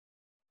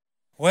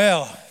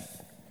Well,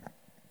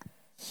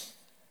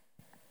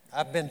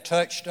 I've been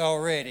touched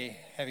already.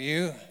 Have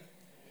you?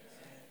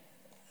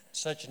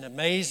 Such an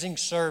amazing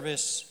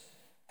service,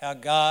 how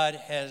God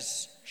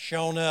has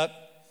shown up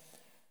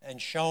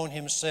and shown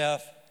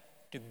himself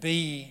to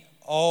be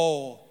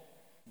all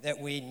that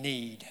we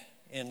need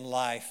in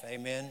life.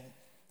 Amen.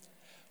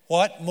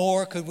 What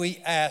more could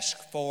we ask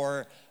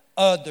for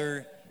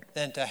other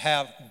than to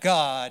have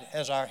God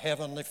as our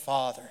Heavenly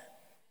Father?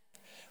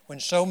 When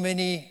so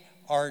many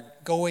are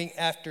going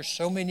after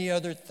so many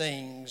other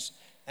things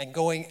and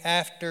going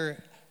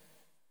after,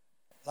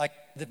 like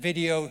the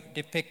video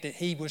depicted,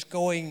 he was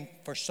going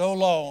for so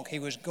long, he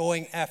was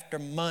going after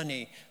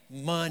money.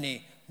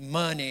 And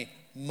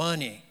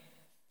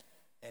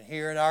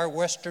here in our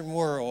Western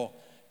world,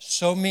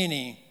 so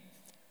many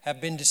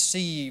have been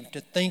deceived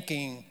to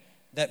thinking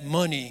that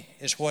money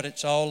is what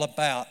it's all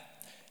about.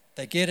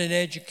 They get an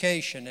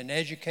education, and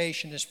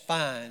education is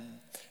fine.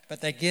 But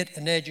they get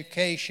an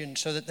education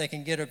so that they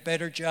can get a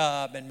better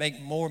job and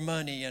make more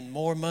money and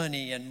more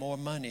money and more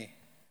money.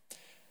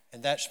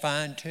 And that's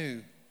fine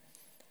too.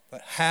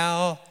 But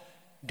how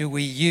do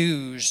we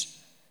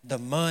use the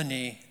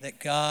money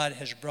that God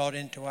has brought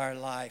into our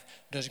life?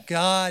 Does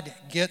God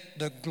get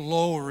the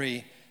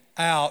glory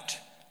out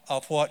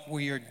of what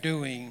we are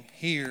doing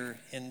here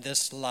in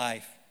this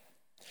life?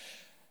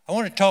 I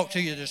want to talk to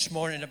you this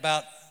morning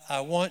about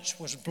I once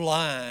was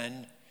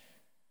blind,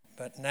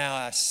 but now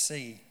I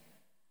see.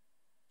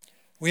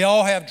 We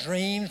all have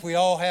dreams, we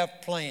all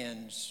have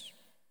plans.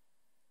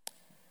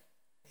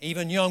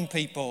 Even young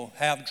people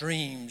have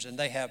dreams and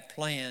they have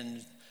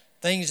plans,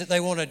 things that they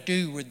want to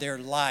do with their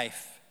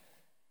life.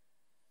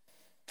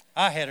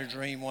 I had a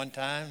dream one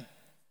time.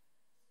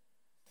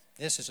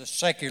 This is a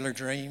secular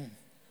dream.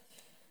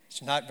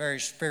 It's not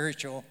very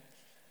spiritual,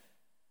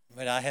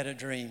 but I had a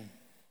dream.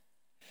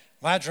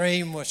 My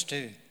dream was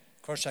to,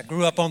 of course, I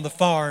grew up on the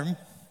farm,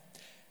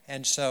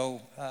 and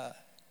so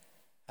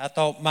I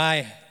thought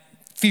my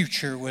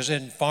future was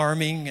in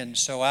farming, and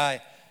so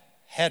I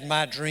had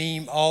my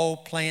dream all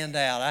planned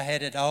out. I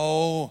had it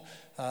all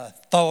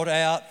thought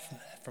out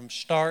from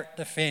start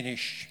to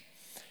finish.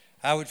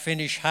 I would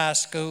finish high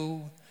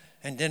school,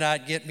 and then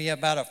I'd get me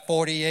about a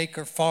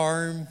 40-acre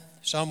farm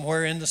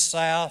somewhere in the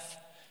South.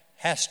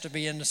 Has to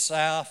be in the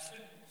South.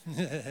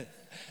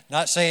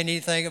 Not saying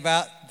anything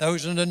about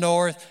those in the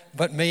North,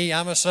 but me,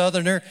 I'm a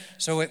Southerner,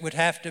 so it would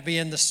have to be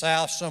in the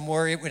South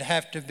somewhere. It would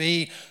have to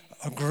be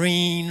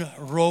green,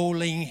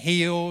 rolling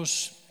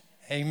hills.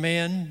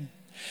 Amen.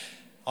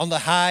 On the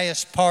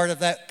highest part of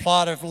that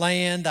plot of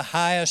land, the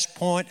highest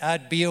point,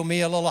 I'd build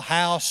me a little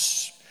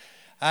house.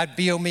 I'd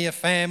build me a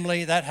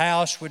family. That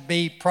house would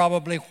be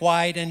probably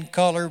white in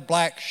color,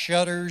 black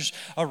shutters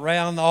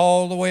around,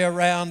 all the way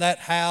around that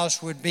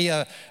house would be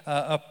a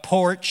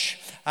porch.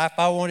 If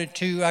I wanted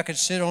to, I could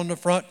sit on the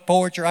front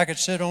porch, or I could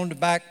sit on the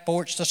back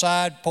porch, the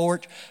side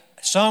porch.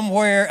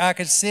 Somewhere I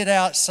could sit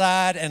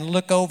outside and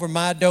look over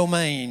my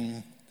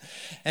domain.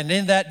 And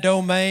in that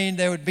domain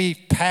there would be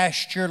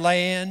pasture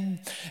land.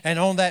 And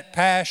on that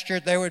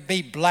pasture there would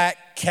be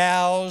black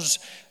cows,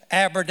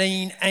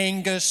 Aberdeen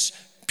Angus,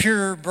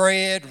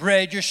 purebred,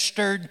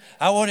 registered.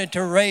 I wanted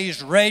to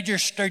raise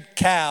registered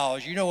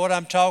cows. You know what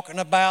I'm talking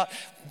about?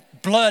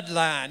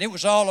 Bloodline. It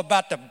was all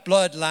about the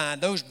bloodline.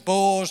 Those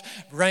bulls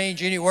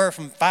range anywhere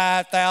from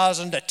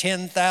 $5,000 to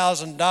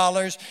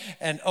 $10,000.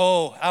 And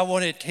I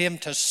wanted him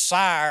to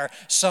sire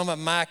some of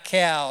my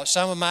cows,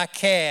 some of my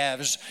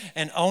calves.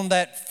 And on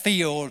that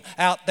field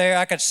out there,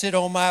 I could sit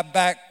on my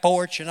back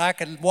porch and I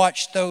could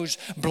watch those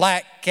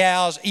black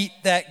cows eat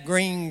that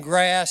green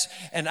grass.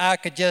 And I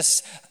could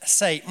just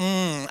say,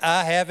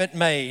 I have it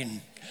made.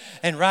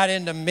 And right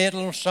in the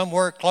middle,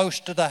 somewhere close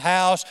to the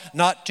house,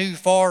 not too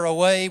far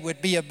away,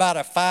 would be about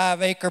a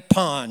 5-acre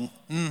pond.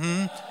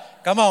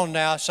 Come on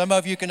now, some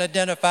of you can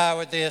identify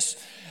with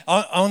this.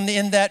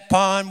 In that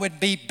pond would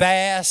be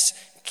bass,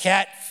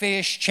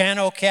 catfish,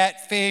 channel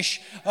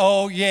catfish.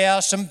 Oh yeah,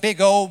 some big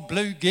old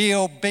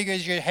bluegill, big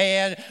as your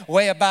hand,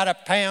 weigh about a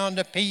pound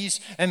apiece,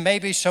 and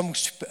maybe some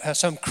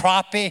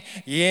crappie.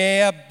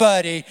 Yeah,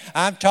 buddy,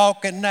 I'm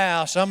talking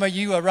now. Some of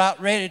you are out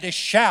ready to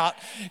shout.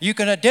 You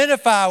can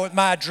identify with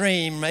my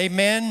dream,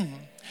 amen.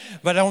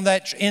 But on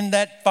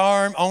that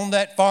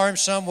farm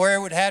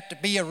somewhere would have to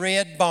be a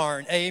red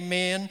barn.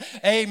 Amen.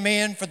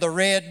 Amen for the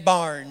red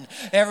barn.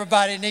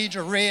 Everybody needs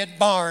a red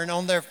barn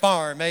on their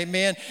farm.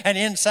 Amen. And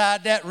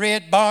inside that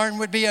red barn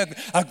would be a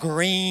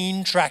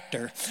green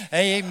tractor.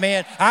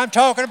 Amen. I'm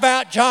talking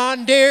about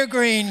John Deere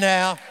Green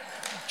now.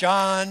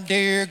 John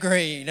Deere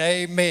Green,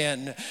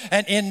 amen.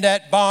 And in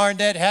that barn,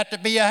 there'd have to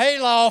be a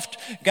hayloft.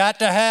 Got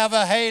to have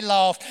a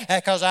hayloft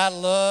because I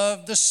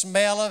love the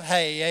smell of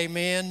hay,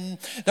 amen.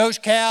 Those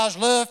cows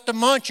love to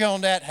munch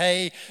on that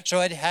hay,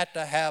 so it had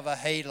to have a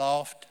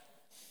hayloft.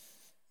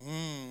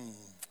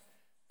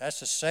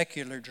 That's a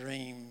secular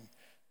dream.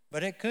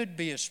 But it could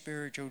be a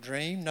spiritual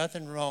dream.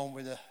 Nothing wrong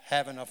with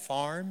having a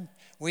farm.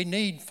 We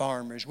need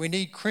farmers. We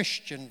need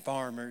Christian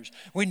farmers.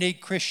 We need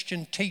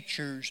Christian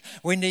teachers.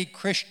 We need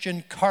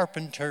Christian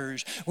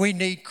carpenters. We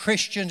need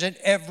Christians in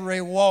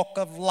every walk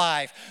of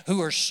life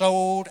who are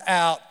sold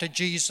out to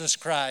Jesus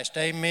Christ.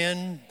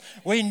 Amen.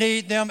 We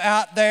need them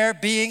out there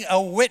being a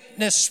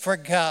witness for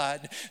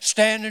God,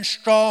 standing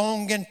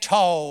strong and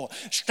tall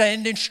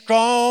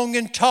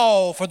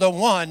for the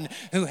one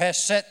who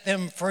has set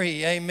them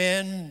free.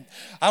 Amen.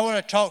 I want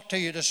to talk to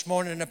you this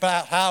morning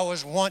about how I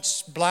was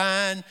once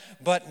blind,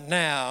 but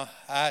now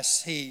I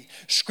see.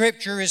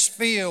 Scripture is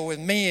filled with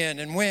men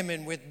and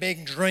women with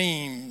big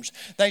dreams.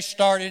 They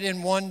started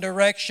in one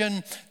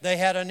direction. They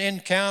had an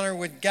encounter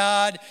with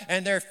God,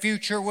 and their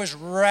future was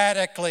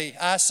radically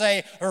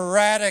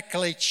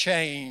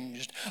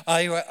changed.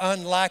 They were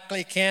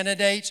unlikely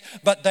candidates,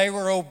 but they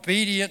were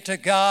obedient to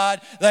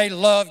God. They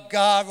loved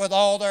God with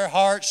all their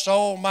heart,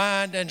 soul,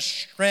 mind, and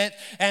strength,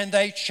 and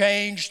they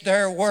changed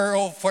their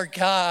world for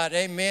God.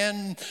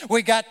 Amen.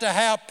 We got to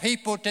have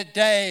people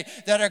today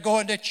that are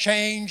going to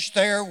change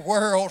their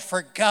world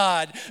for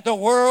God. The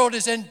world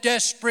is in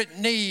desperate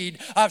need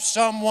of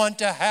someone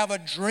to have a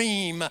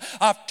dream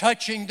of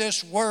touching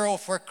this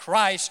world for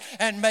Christ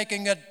and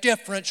making a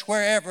difference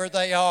wherever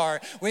they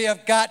are. We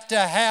have got to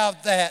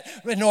have that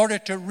in order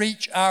to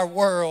reach our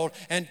world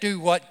and do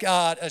what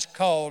God has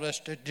called us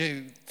to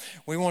do.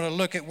 We want to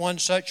look at one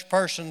such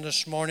person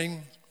this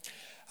morning.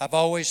 I've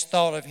always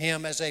thought of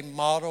him as a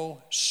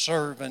model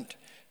servant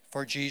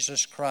for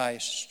Jesus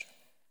Christ.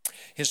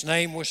 His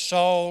name was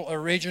Saul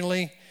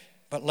originally,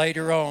 but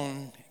later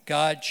on,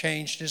 God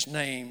changed his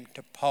name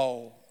to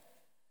Paul.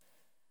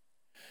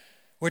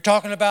 We're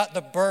talking about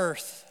the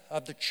birth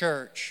of the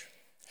church.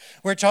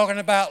 We're talking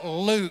about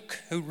Luke,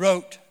 who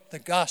wrote the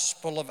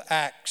Gospel of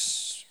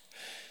Acts.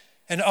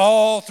 And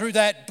all through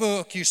that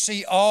book, you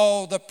see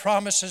all the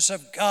promises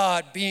of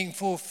God being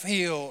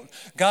fulfilled.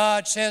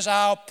 God says,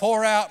 I'll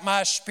pour out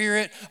my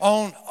Spirit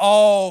on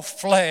all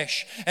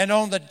flesh. And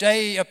on the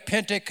day of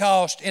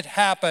Pentecost, it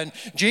happened.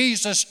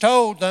 Jesus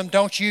told them,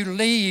 don't you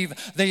leave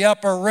the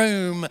upper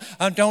room.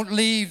 Don't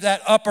leave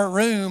that upper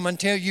room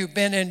until you've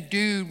been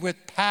endued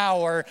with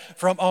power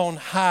from on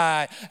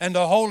high. And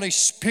the Holy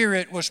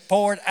Spirit was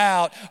poured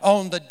out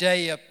on the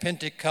day of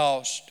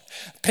Pentecost.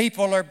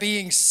 People are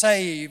being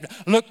saved.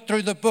 Look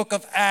through the book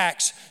of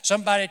Acts.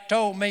 Somebody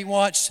told me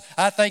once,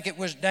 I think it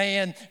was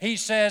Dan, he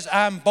says,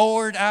 I'm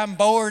bored.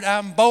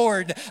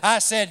 I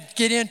said,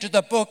 get into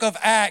the book of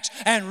Acts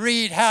and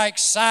read how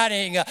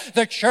exciting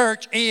the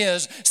church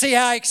is. See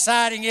how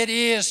exciting it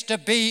is to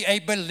be a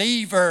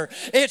believer.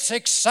 It's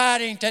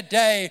exciting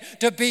today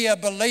to be a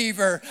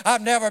believer.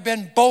 I've never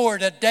been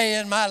bored a day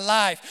in my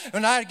life.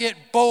 When I get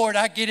bored,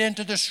 I get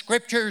into the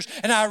scriptures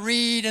and I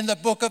read in the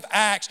book of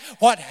Acts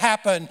what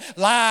happened.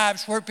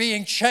 Lives were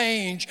being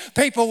changed.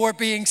 People were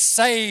being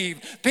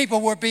saved. People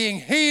were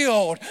being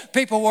healed.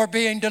 People were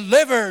being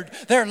delivered.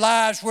 Their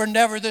lives were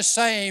never the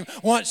same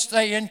once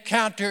they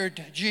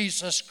encountered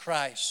Jesus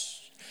Christ.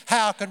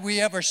 How could we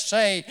ever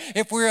say,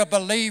 if we're a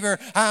believer,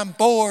 I'm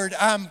bored.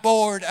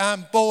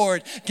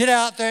 Get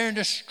out there in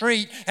the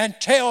street and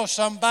tell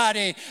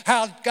somebody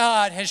how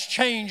God has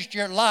changed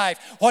your life,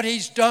 what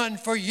He's done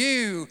for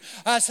you.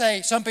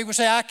 Some people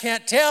say, I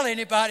can't tell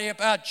anybody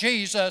about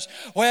Jesus.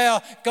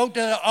 Well, go to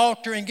the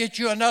altar and get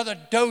you another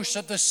dose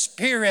of the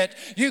Spirit.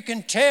 You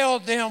can tell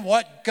them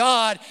what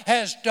God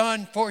has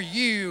done for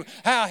you,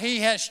 how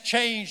He has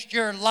changed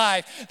your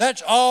life.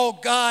 That's all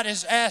God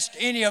has asked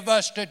any of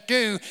us to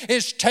do,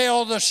 is tell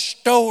the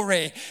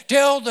story.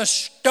 Tell the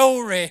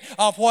story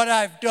of what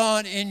I've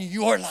done in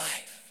your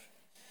life.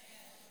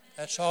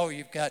 That's all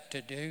you've got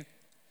to do.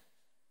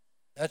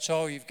 That's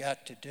all you've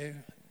got to do.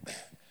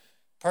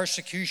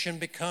 Persecution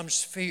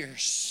becomes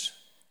fierce.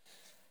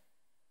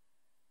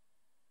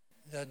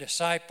 The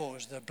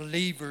disciples, the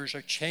believers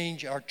are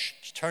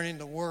turning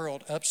the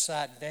world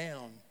upside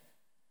down.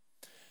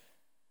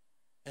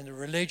 And the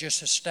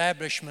religious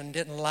establishment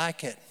didn't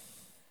like it.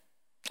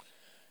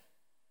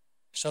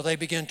 So they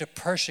began to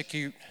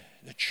persecute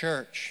the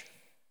church.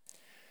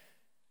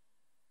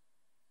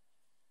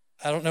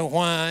 I don't know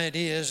why it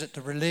is that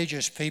the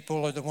religious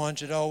people are the ones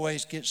that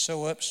always get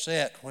so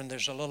upset when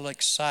there's a little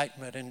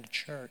excitement in the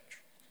church.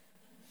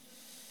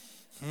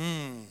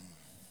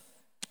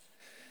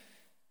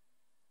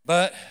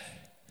 But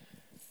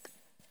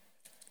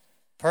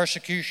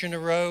persecution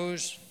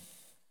arose.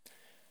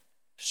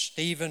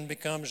 Stephen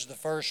becomes the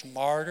first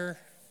martyr.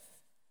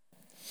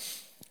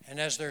 And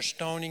as they're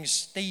stoning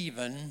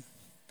Stephen,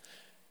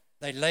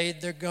 they laid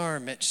their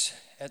garments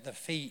at the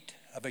feet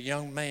of a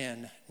young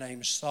man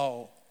named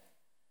Saul.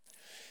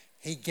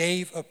 He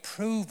gave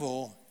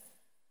approval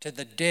to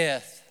the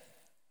death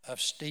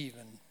of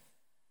Stephen.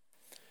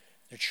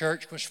 The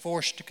church was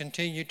forced to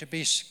continue to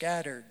be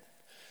scattered.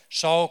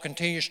 Saul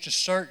continues to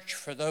search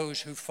for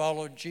those who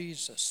followed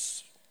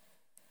Jesus.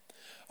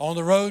 On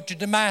the road to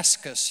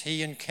Damascus,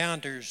 he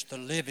encounters the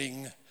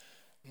living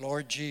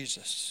Lord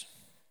Jesus.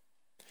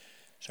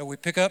 So we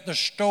pick up the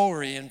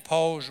story in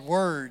Paul's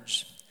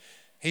words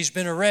He's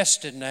been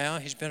arrested now.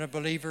 He's been a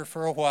believer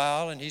for a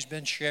while, and he's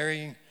been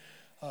sharing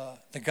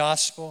the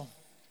gospel.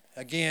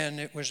 Again,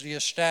 it was the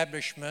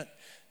establishment,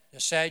 the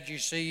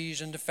Sadducees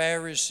and the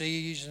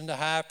Pharisees and the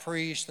high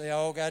priest. They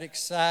all got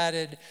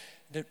excited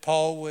that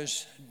Paul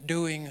was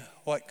doing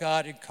what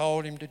God had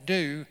called him to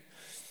do.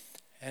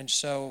 And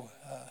so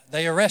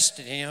they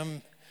arrested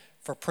him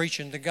for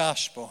preaching the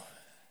gospel.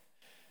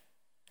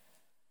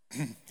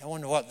 I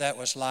wonder what that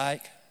was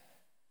like,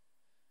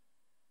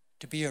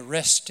 to be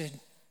arrested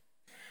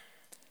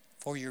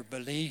for your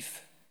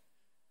belief,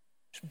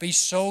 to be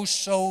so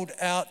sold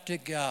out to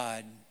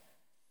God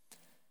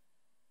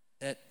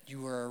that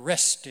you were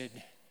arrested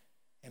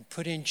and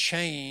put in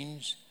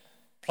chains,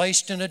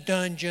 placed in a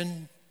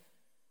dungeon,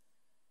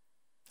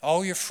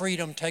 all your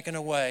freedom taken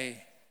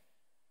away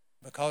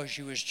because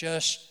you was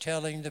just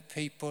telling the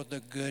people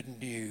the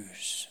good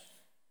news.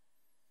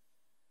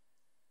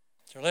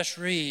 So let's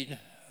read.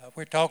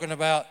 We're talking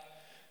about,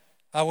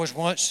 I was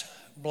once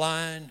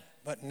blind,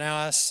 but now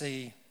I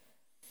see.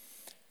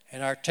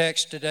 And our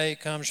text today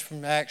comes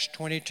from Acts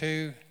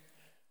 22,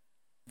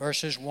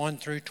 verses 1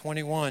 through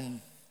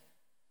 21.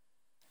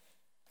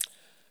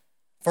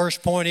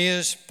 First point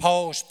is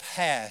Paul's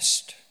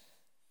past.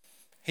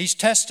 He's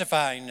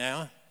testifying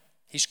now.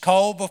 He's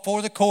called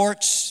before the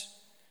courts,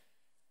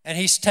 and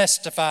he's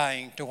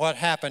testifying to what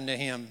happened to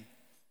him.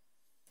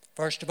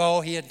 First of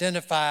all, he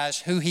identifies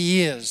who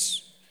he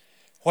is,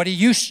 what he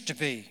used to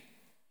be.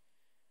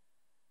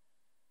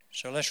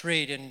 So let's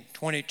read in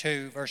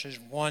 22, verses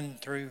 1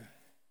 through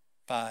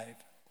 5.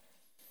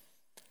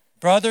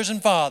 Brothers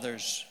and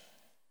fathers,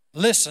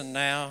 listen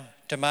now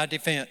to my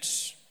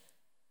defense.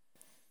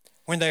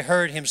 When they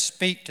heard him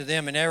speak to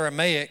them in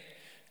Aramaic,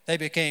 they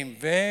became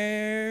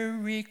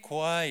very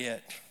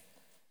quiet.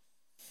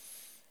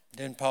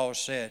 Then Paul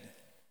said,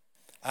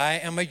 I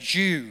am a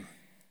Jew,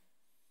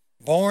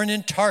 born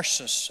in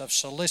Tarsus of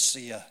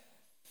Cilicia,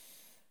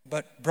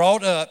 but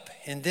brought up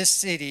in this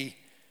city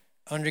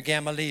under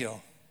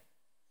Gamaliel.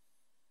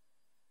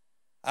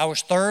 I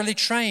was thoroughly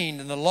trained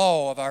in the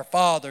law of our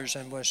fathers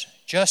and was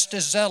just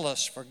as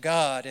zealous for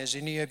God as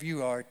any of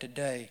you are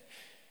today.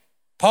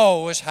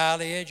 Paul was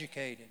highly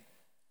educated.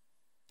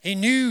 He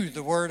knew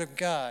the Word of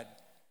God.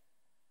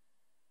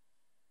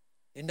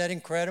 Isn't that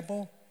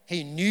incredible?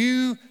 He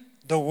knew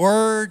the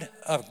Word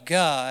of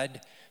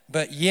God,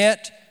 but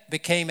yet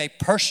became a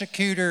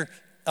persecutor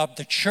of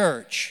the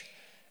church,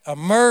 a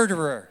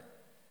murderer,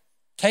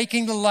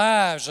 taking the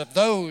lives of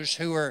those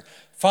who were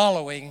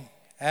following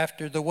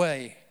after the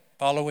way,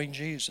 following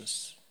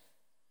Jesus.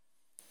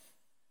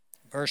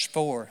 Verse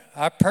 4,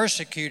 I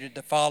persecuted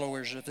the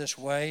followers of this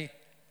way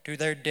to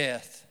their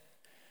death,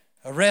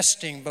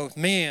 arresting both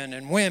men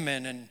and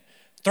women and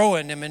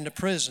throwing them into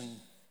prison,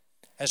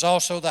 as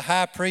also the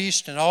high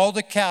priest and all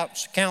the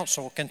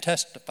council can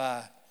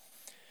testify.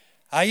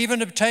 I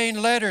even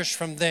obtained letters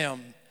from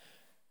them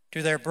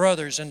to their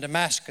brothers in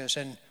Damascus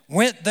and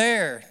went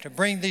there to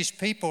bring these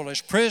people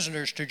as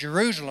prisoners to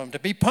Jerusalem to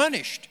be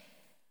punished.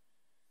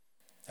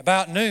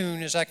 About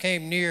noon, as I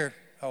came near,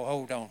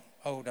 hold on.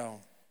 That's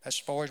as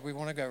far as we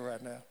want to go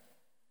right now.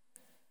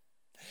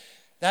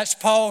 That's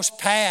Paul's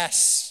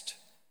past.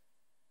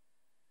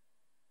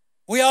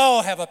 We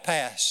all have a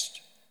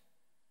past.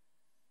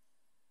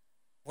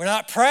 We're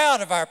not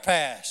proud of our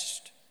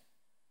past.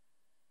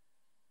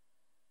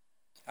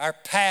 Our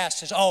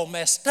past is all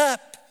messed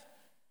up.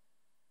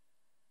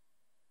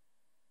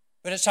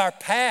 But it's our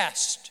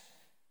past.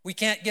 We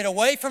can't get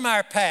away from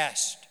our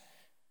past.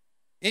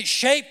 It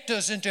shaped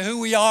us into who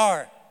we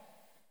are.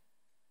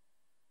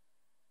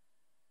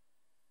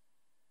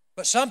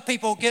 But some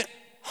people get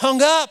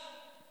hung up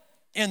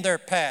in their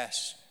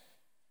past.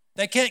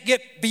 They can't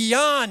get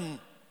beyond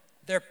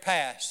their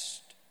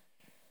past.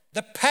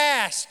 The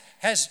past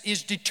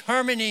is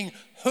determining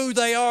who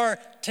they are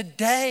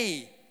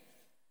today.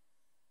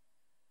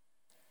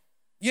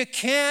 You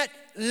can't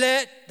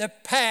let the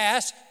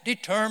past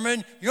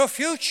determine your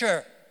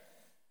future.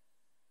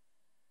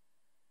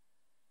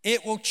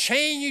 It will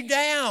chain you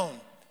down.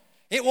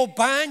 It will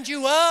bind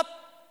you up.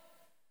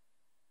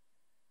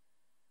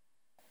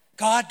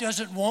 God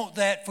doesn't want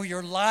that for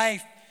your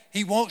life.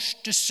 He wants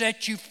to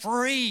set you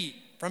free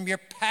from your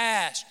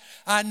past.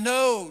 I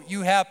know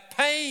you have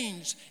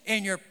pains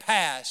in your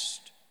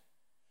past.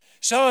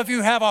 Some of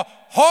you have a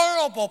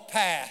horrible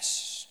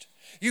past.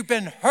 You've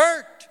been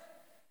hurt.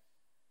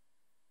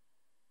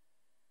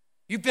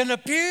 You've been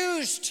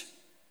abused.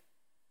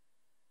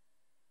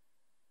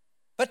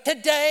 But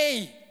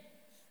today,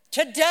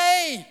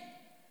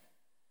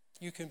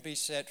 you can be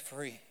set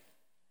free.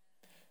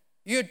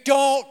 You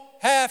don't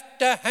have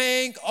to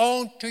hang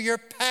on to your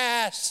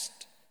past.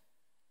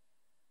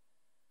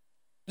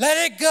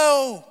 Let it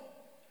go.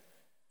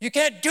 You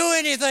can't do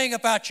anything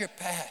about your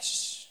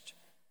past.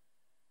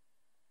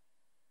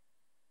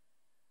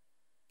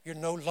 You're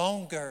no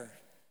longer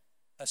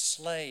a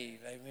slave,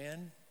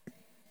 amen?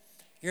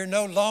 You're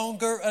no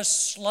longer a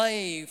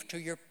slave to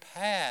your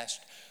past.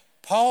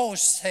 Paul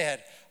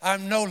said,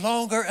 I'm no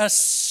longer a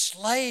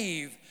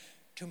slave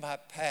to my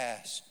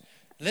past.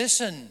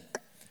 Listen,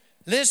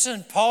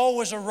 Listen, Paul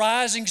was a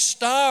rising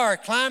star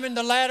climbing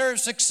the ladder of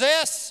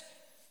success.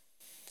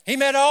 He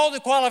met all the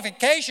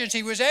qualifications.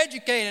 He was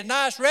educated,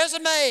 nice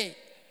resume.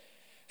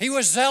 He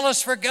was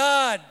zealous for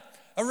God,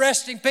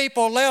 arresting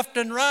people left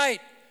and right.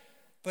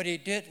 But he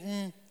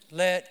didn't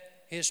let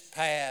his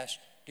past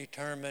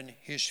determine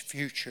his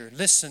future.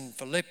 Listen,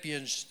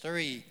 Philippians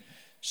 3,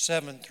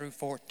 7 through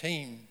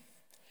 14.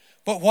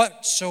 But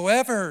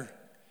whatsoever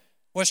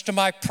was to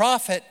my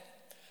profit,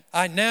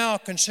 I now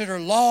consider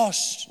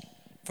loss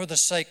for the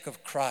sake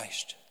of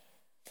Christ.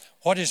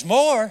 What is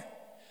more,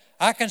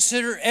 I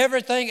consider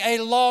everything a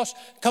loss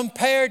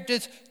compared to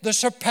the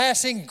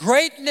surpassing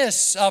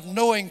greatness of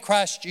knowing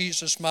Christ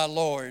Jesus my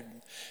Lord,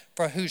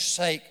 for whose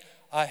sake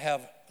I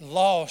have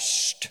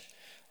lost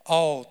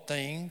all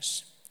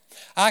things.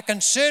 I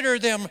consider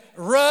them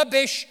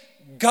rubbish,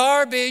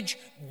 garbage,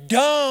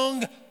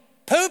 dung,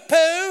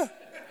 poo-poo,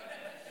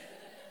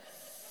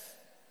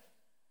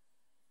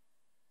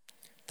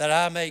 that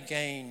I may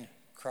gain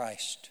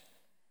Christ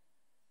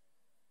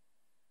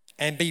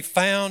and be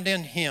found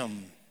in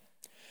him,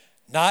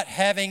 not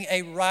having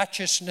a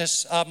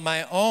righteousness of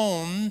my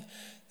own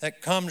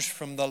that comes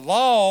from the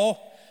law,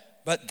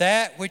 but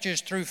that which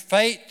is through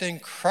faith in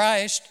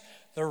Christ.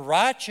 The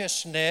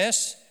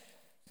righteousness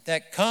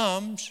that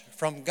comes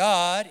from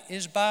God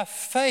is by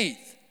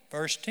faith.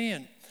 Verse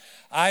 10.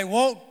 I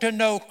want to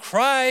know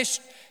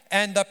Christ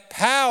and the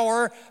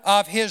power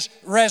of his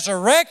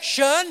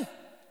resurrection.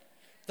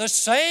 The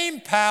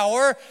same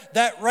power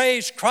that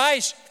raised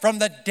Christ from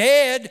the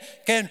dead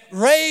can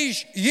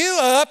raise you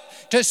up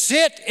to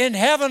sit in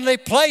heavenly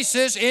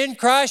places in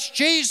Christ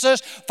Jesus,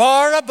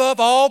 far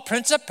above all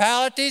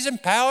principalities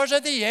and powers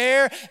of the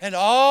air and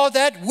all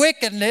that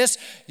wickedness.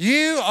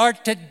 You are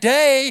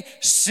today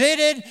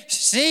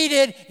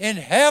seated in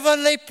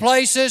heavenly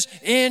places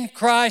in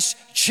Christ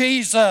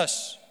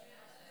Jesus.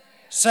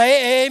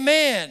 Say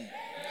amen. Amen.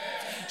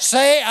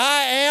 Say,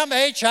 I am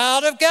a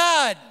child of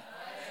God.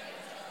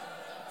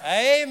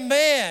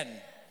 Amen.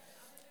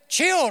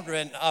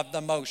 Children of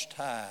the Most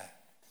High.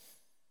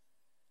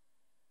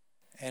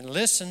 And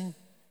listen,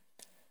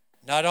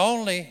 not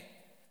only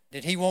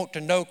did he want to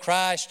know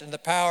Christ and the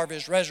power of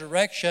his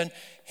resurrection,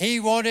 he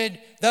wanted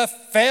the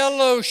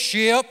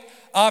fellowship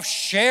of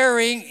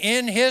sharing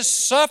in his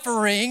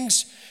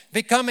sufferings,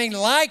 becoming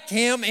like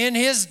him in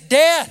his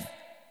death.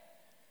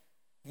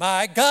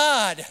 My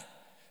God,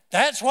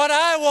 that's what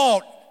I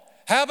want.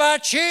 How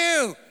about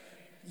you?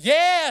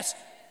 Yes.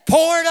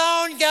 Pour it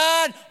on,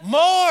 God,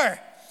 more.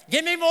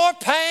 Give me more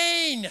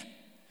pain.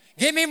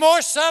 Give me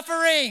more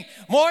suffering,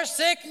 more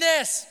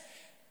sickness.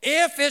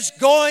 If it's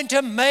going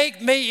to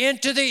make me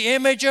into the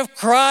image of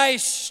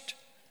Christ,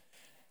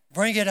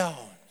 bring it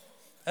on.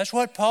 That's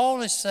what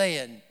Paul is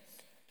saying.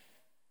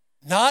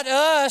 Not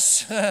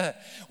us.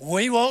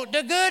 We want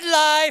the good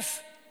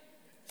life.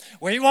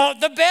 We want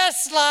the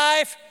best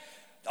life.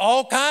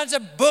 All kinds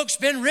of books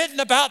been written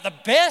about the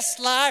best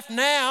life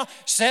now.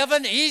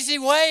 7 easy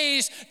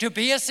ways to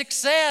be a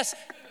success.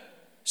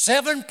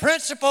 7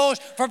 principles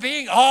for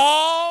being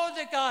all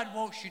that God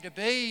wants you to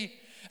be.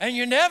 And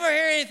you never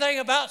hear anything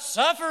about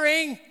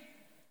suffering.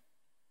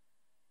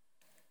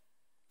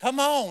 Come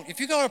on, if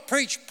you're going to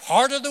preach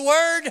part of the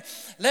word,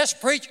 let's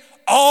preach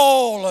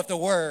all of the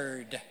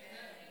word.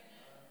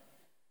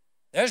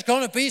 There's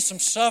going to be some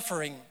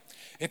suffering.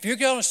 If you're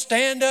going to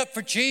stand up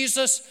for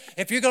Jesus,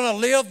 if you're going to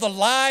live the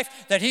life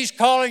that he's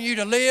calling you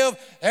to live,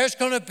 there's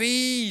going to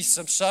be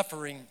some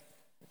suffering.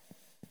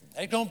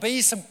 There's going to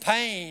be some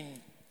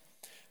pain,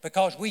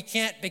 because we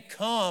can't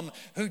become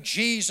who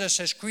Jesus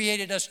has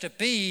created us to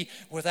be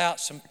without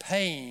some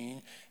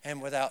pain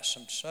and without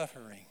some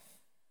suffering.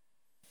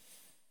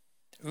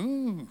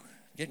 Ooh,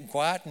 getting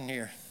quiet in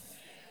here.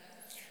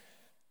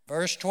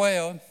 Verse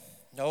 11.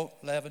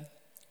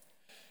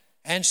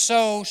 And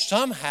so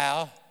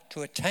somehow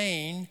to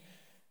attain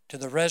to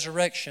the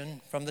resurrection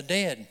from the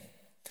dead.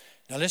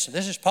 Now listen,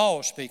 this is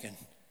Paul speaking.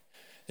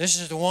 This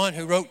is the one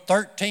who wrote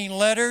 13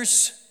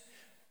 letters,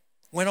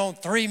 went on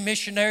 3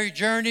 missionary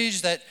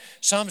journeys that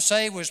some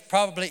say was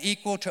probably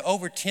equal to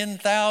over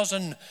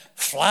 10,000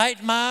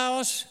 flight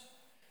miles.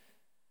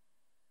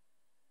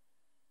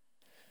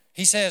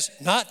 He says,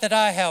 not that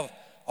I have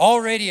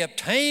already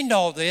obtained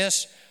all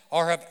this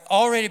or have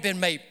already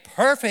been made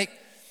perfect,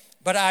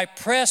 but I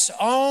press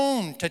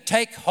on to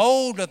take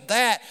hold of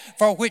that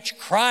for which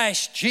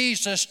Christ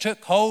Jesus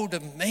took hold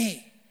of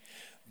me.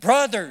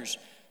 Brothers,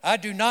 I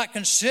do not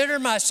consider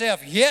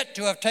myself yet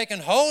to have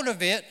taken hold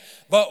of it,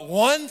 but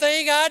one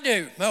thing I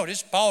do. Oh,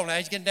 this is Paul now,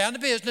 he's getting down to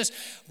business.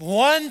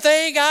 One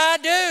thing I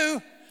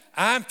do,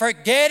 I'm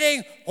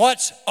forgetting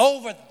what's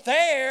over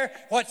there,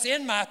 what's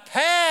in my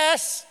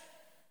past,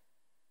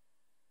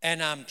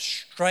 and I'm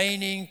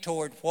straining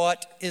toward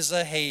what is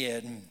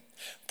ahead.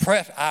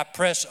 I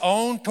press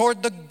on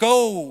toward the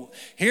goal.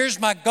 Here's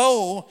my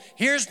goal.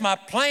 Here's my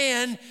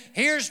plan.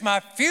 Here's my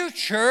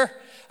future.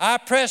 I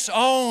press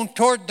on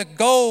toward the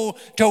goal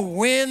to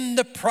win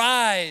the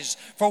prize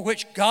for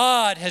which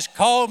God has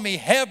called me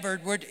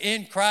heavenward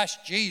in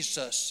Christ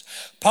Jesus.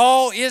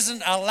 Paul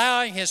isn't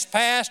allowing his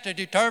past to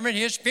determine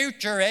his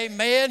future.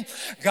 Amen.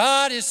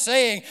 God is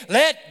saying,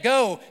 let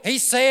go.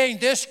 He's saying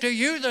this to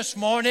you this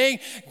morning.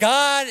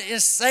 God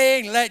is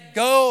saying, let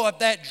go of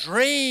that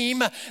dream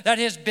that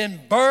has been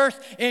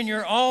birthed in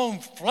your own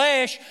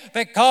flesh,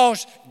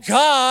 because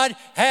God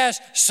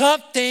has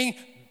something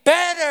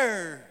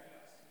better.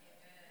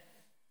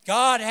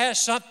 God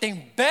has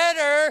something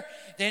better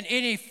than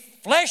any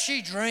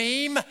fleshy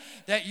dream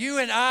that you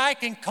and I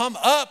can come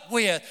up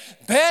with.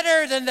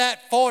 Better than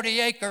that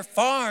 40-acre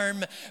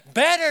farm.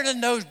 Better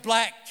than those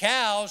black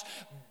cows.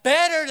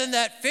 Better than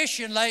that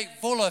fishing lake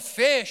full of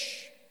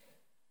fish.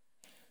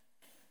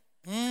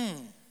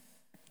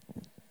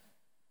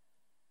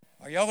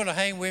 Are y'all going to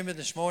hang with me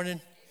this morning?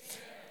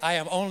 I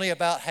am only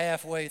about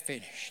halfway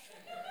finished.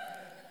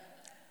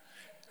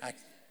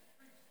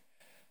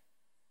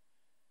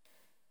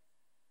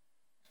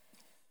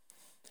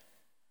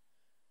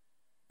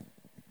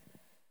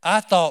 I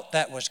thought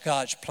that was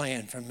God's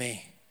plan for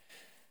me.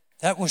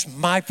 That was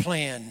my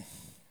plan.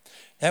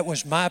 That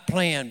was my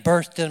plan,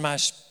 birthed in my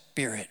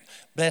spirit,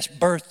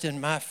 birthed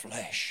in my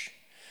flesh.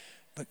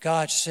 But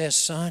God says,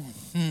 son,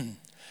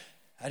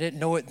 I didn't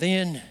know it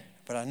then,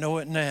 but I know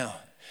it now.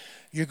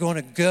 You're going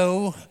to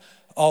go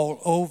all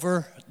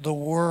over the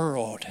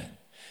world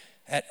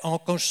at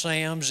Uncle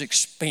Sam's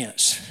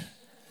expense.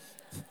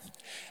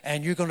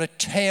 And you're going to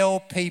tell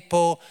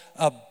people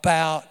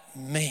about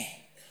me.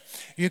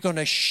 You're going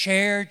to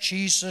share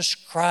Jesus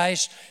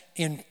Christ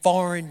in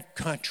foreign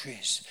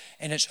countries.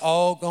 And it's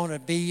all going to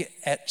be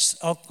at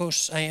Uncle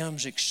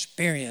Sam's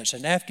experience.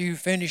 And after you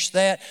finish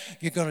that,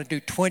 you're going to do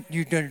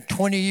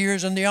 20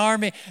 years in the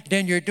Army.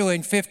 Then you're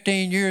doing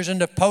 15 years in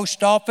the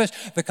post office,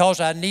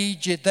 because I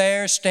need you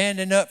there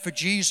standing up for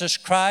Jesus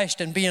Christ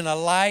and being a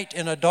light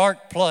in a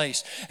dark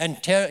place. And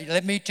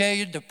let me tell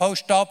you, the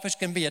post office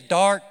can be a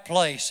dark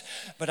place.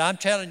 But I'm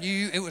telling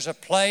you, it was a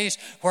place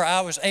where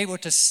I was able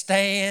to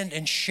stand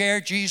and share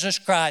Jesus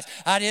Christ.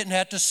 I didn't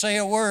have to say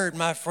a word,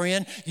 my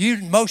friend. You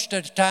most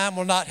of the time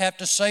will not have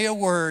to say a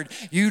word.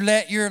 You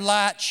let your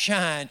light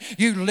shine.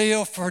 You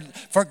live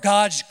for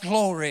God's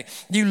glory.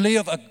 You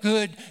live a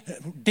good,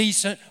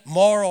 decent,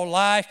 moral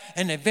life,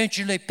 and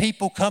eventually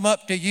people come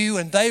up to you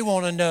and they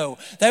want to know.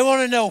 They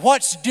want to know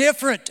what's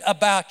different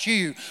about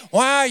you.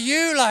 Why are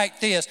you like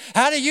this?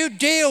 How do you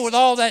deal with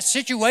all that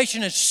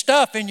situation and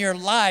stuff in your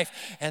life?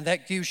 And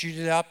that gives you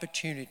the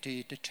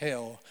opportunity to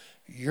tell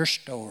your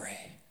story.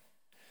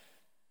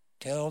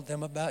 Tell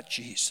them about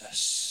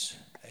Jesus.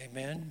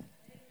 Amen.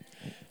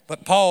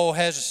 But Paul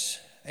has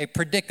a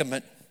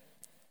predicament.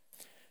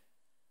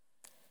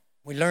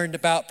 We learned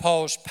about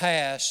Paul's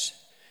past,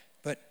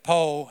 but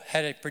Paul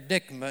had a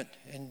predicament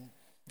in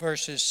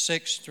verses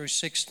 6 through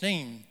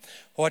 16.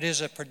 What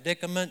is a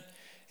predicament?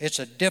 It's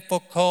a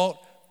difficult,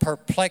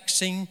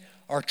 perplexing,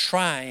 or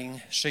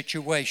trying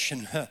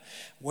situation.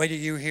 Wait till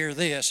you hear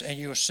this and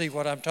you'll see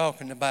what I'm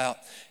talking about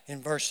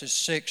in verses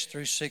 6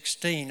 through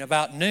 16.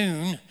 About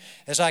noon,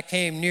 as I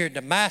came near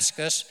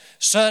Damascus,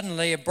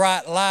 suddenly a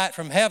bright light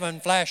from heaven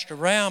flashed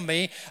around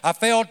me. I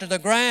fell to the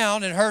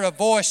ground and heard a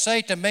voice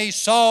say to me,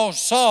 Saul,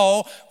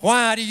 Saul,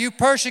 why do you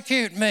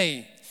persecute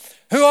me?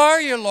 Who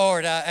are you,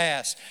 Lord? I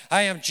asked.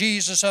 I am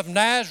Jesus of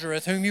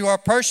Nazareth, whom you are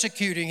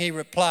persecuting, he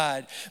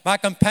replied. My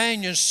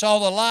companions saw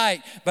the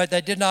light, but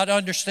they did not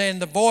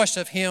understand the voice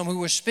of him who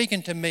was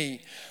speaking to me.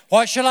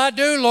 What shall I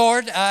do,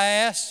 Lord? I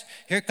asked.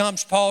 Here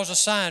comes Paul's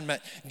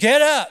assignment.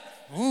 Get up.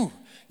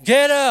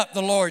 Get up,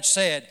 the Lord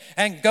said,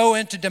 and go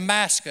into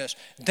Damascus.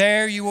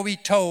 There you will be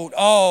told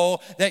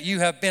all that you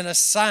have been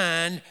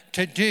assigned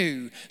to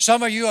do.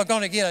 Some of you are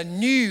going to get a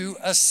new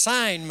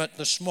assignment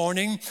this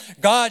morning.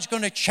 God's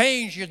going to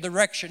change your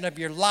direction of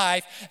your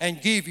life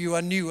and give you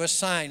a new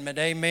assignment.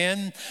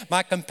 Amen.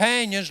 My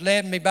companions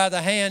led me by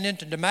the hand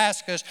into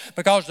Damascus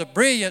because the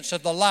brilliance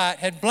of the light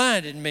had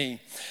blinded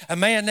me. A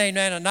man named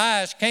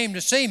Ananias came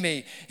to see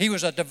me. He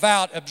was a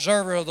devout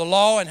observer of the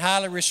law and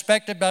highly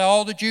respected by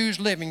all the Jews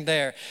living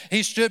there.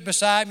 He stood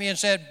beside me and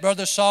said,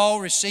 Brother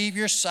Saul, receive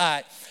your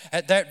sight.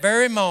 At that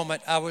very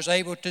moment, I was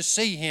able to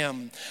see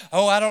him.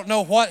 Oh, I don't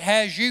know what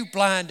has you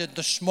blinded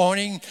this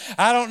morning.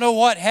 I don't know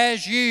what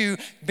has you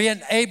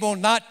been able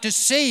not to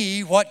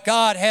see what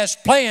God has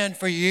planned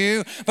for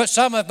you. But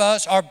some of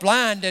us are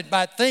blinded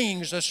by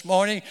things this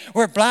morning.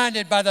 We're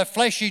blinded by the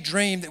fleshy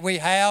dream that we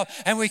have,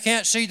 and we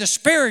can't see the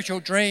spiritual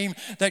dream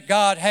that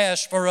God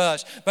has for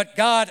us. But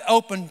God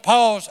opened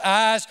Paul's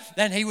eyes,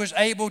 and he was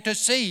able to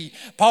see.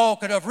 Paul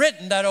could have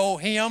written that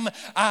old hymn,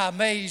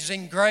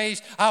 Amazing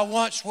Grace. I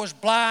once was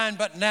blind,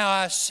 but now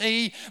I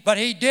see. But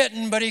he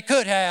didn't, but he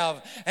could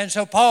have. And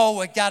so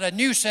Paul got a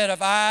new set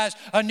of eyes,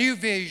 a new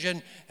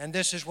vision, and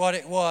this is what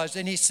it was.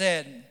 And he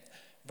said,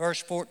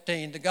 verse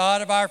 14, the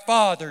God of our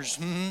fathers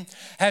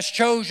has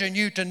chosen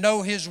you to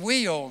know his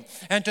will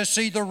and to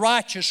see the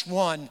righteous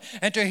one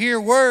and to hear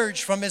words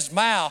from his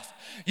mouth.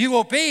 You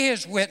will be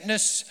His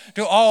witness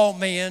to all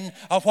men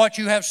of what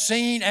you have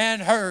seen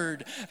and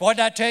heard. What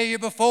did I tell you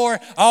before?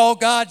 All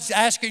God's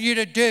asking you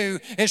to do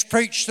is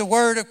preach the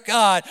Word of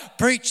God.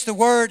 Preach the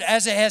Word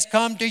as it has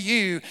come to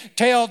you.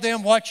 Tell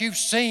them what you've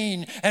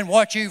seen and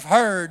what you've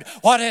heard,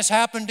 what has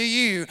happened to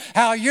you,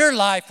 how your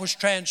life was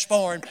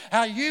transformed,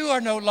 how you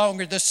are no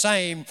longer the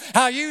same,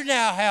 how you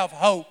now have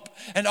hope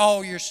and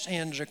all your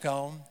sins are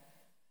gone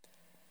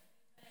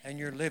and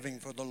you're living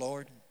for the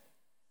Lord.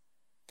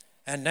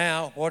 And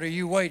now, what are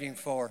you waiting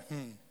for?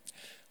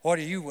 What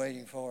are you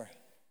waiting for?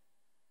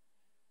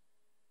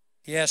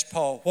 He asked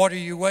Paul, what are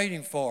you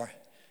waiting for?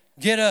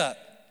 Get up,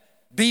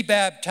 be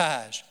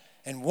baptized,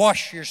 and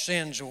wash your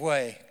sins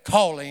away,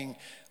 calling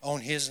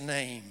on His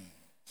name.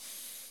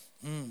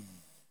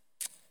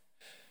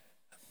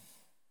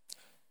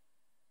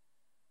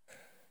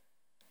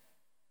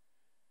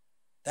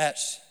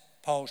 That's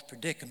Paul's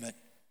predicament.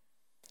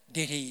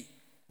 Did he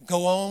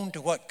go on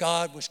to what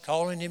God was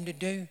calling him to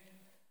do?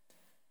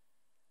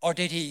 Or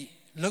did he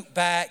look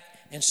back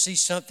and see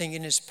something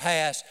in his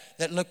past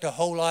that looked a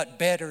whole lot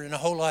better and a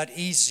whole lot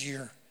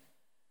easier?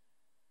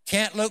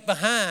 Can't look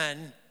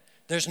behind.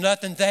 There's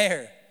nothing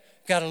there.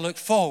 Got to look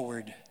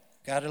forward.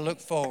 Got to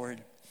look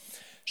forward.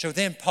 So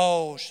then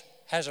Paul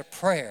has a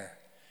prayer.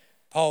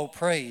 Paul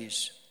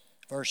prays,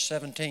 verse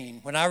 17,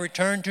 when I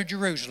returned to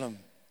Jerusalem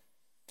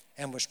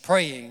and was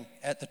praying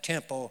at the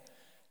temple,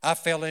 I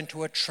fell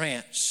into a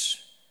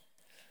trance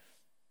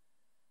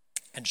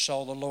and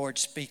saw the Lord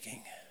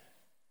speaking.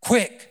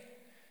 Quick,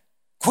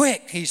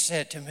 quick, He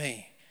said to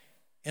me.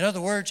 In other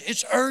words,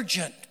 it's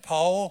urgent,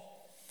 Paul.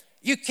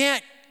 You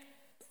can't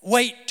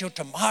wait till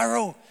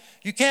tomorrow.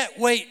 You can't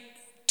wait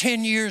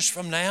 10 years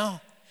from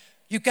now.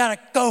 You got to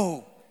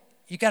go.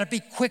 You got to be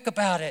quick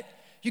about it.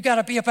 You got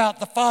to be about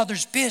the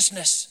Father's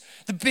business,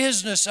 the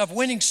business of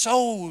winning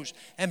souls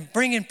and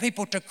bringing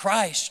people to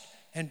Christ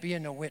and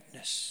being a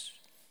witness.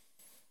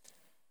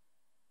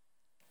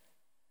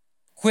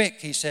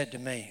 Quick, he said to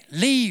me,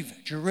 leave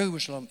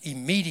Jerusalem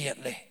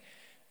immediately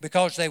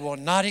because they will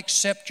not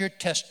accept your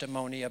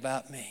testimony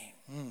about me.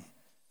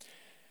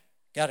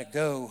 Got to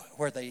go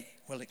where they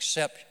will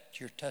accept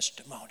your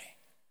testimony.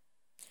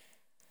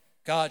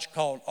 God's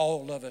called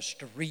all of us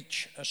to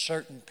reach a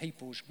certain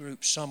people's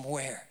group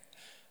somewhere.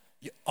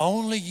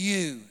 Only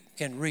you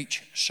can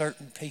reach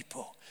certain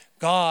people.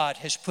 God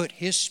has put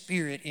His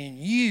Spirit in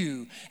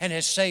you and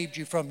has saved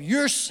you from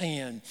your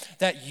sin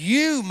that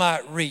you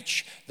might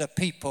reach the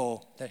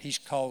people that He's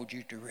called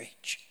you to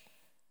reach.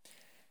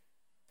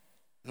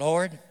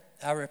 Lord,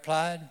 I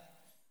replied,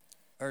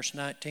 verse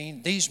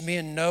 19, these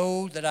men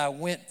know that I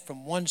went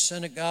from one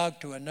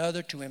synagogue to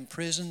another to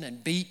imprison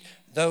and beat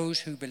those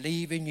who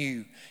believe in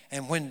you.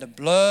 And when the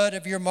blood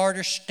of your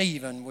martyr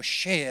Stephen was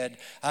shed,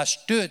 I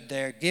stood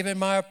there giving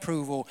my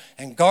approval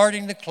and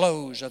guarding the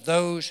clothes of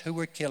those who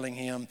were killing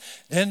him.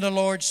 Then the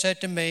Lord said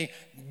to me,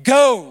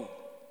 go,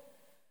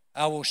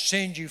 I will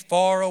send you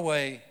far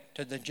away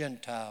to the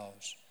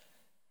Gentiles.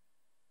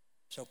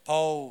 So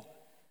Paul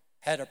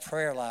had a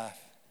prayer life.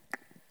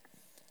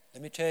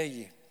 Let me tell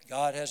you,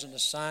 God has an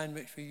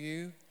assignment for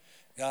you.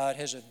 God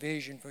has a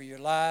vision for your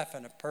life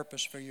and a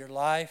purpose for your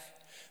life.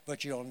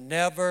 But you'll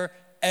never,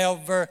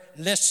 ever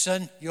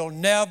listen. You'll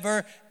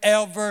never,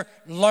 ever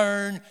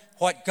learn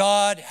what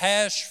God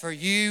has for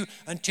you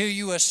until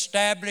you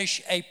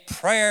establish a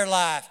prayer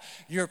life.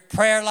 Your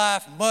prayer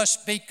life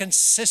must be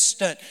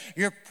consistent.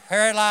 Your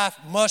prayer life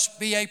must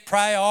be a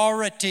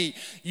priority.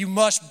 You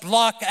must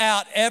block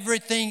out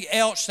everything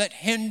else that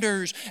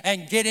hinders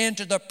and get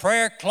into the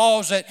prayer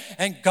closet,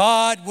 and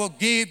God will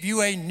give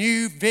you a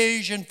new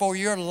vision for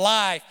your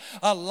life,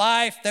 a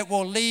life that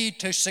will lead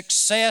to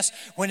success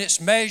when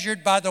it's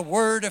measured by the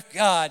Word of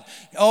God.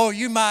 Oh,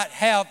 you might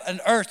have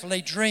an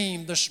earthly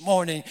dream this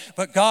morning,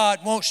 but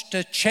God wants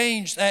to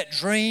change that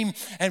dream,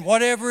 and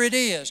whatever it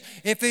is,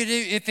 if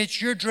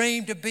it's your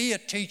dream to be a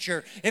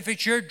teacher, if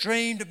it's your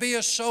dream to be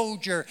a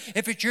soldier,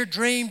 if it's your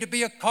dream to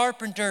be a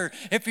carpenter,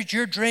 if it's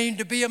your dream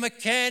to be a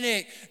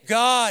mechanic,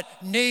 God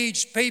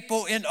needs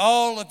people in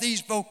all of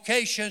these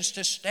vocations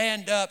to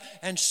stand up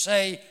and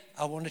say,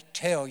 I want to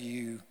tell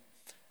you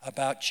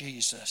about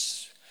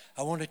Jesus.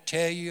 I want to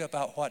tell you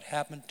about what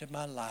happened to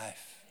my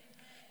life.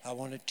 I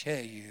want to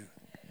tell you.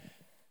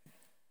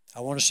 I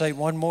want to say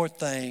one more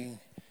thing,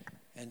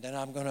 and then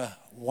I'm going to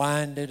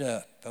wind it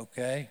up,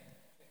 okay?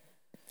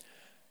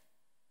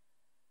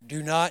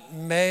 Do not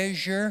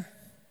measure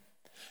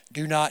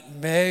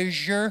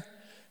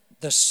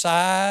the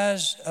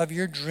size of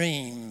your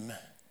dream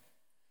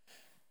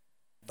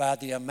by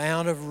the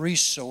amount of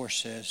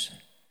resources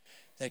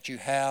that you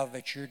have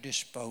at your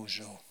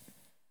disposal.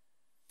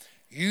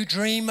 You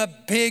dream a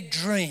big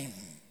dream,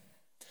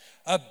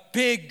 a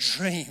big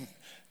dream.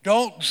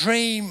 Don't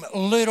dream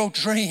little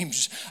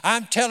dreams.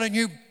 I'm telling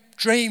you,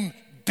 dream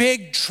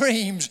big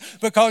dreams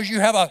because you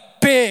have a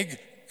big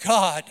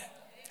God.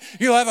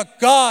 You have a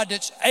God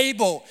that's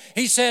able.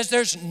 He says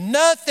there's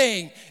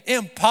nothing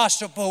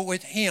impossible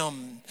with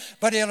him.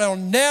 But it'll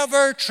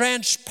never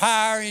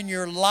transpire in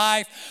your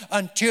life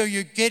until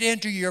you get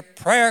into your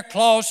prayer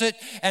closet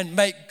and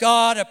make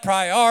God a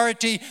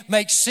priority,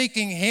 make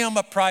seeking him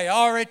a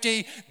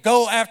priority.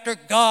 Go after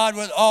God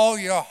with all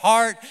your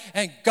heart.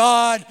 And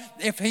God,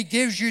 if he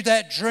gives you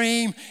that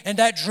dream, and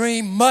that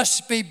dream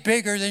must be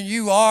bigger than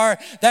you are,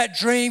 that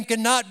dream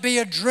cannot be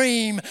a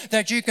dream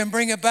that you can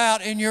bring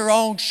about in your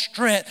own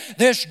strength.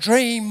 This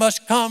dream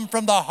must come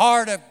from the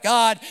heart of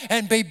God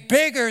and be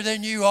bigger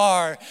than you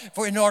are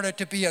in order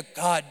to be a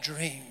God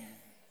dream.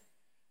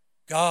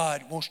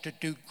 God wants to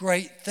do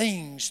great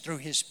things through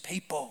his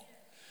people.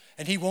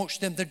 And he wants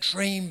them to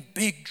dream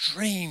big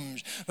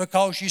dreams,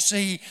 because you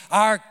see,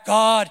 our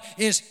God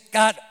has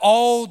got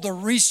all the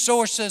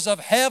resources of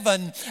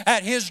heaven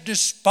at his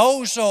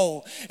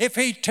disposal. If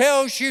he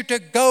tells you to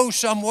go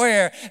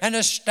somewhere and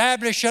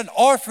establish an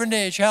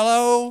orphanage,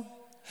 hello?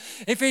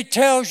 If he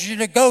tells you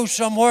to go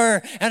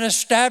somewhere and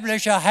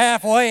establish a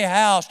halfway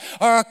house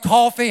or a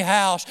coffee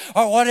house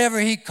or whatever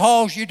he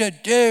calls you to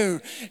do,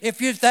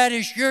 if that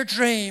is your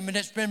dream and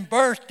it's been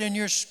birthed in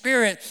your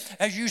spirit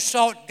as you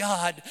sought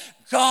God,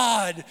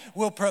 God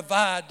will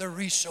provide the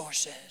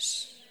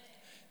resources.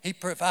 He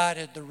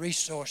provided the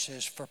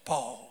resources for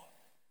Paul,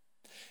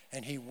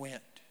 and he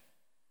went.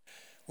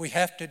 We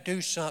have to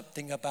do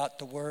something about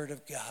the Word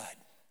of God.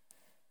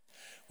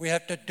 We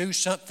have to do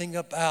something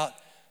about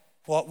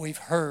what we've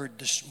heard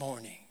this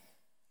morning.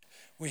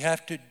 We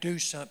have to do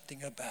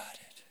something about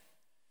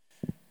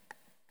it.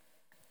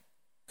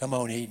 Come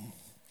on, Eden.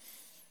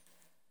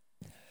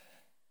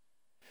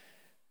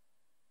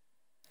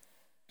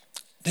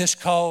 This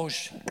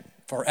calls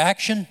for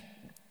action.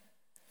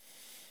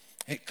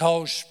 It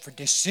calls for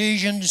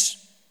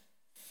decisions.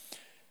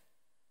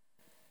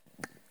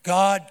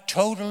 God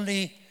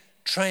totally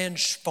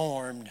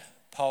transformed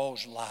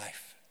Paul's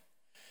life.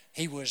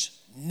 He was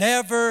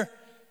never,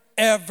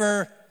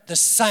 ever the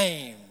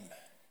same.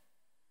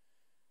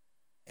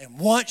 And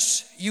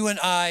once you and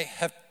I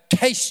have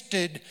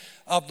tasted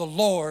of the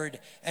Lord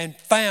and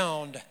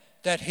found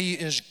that he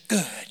is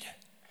good,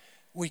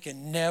 we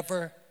can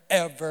never,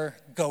 ever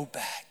go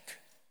back.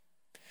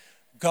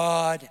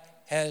 God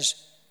has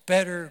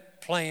better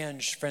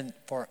plans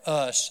for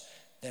us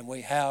than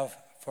we have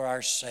for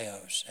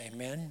ourselves.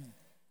 Amen.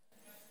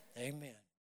 Amen.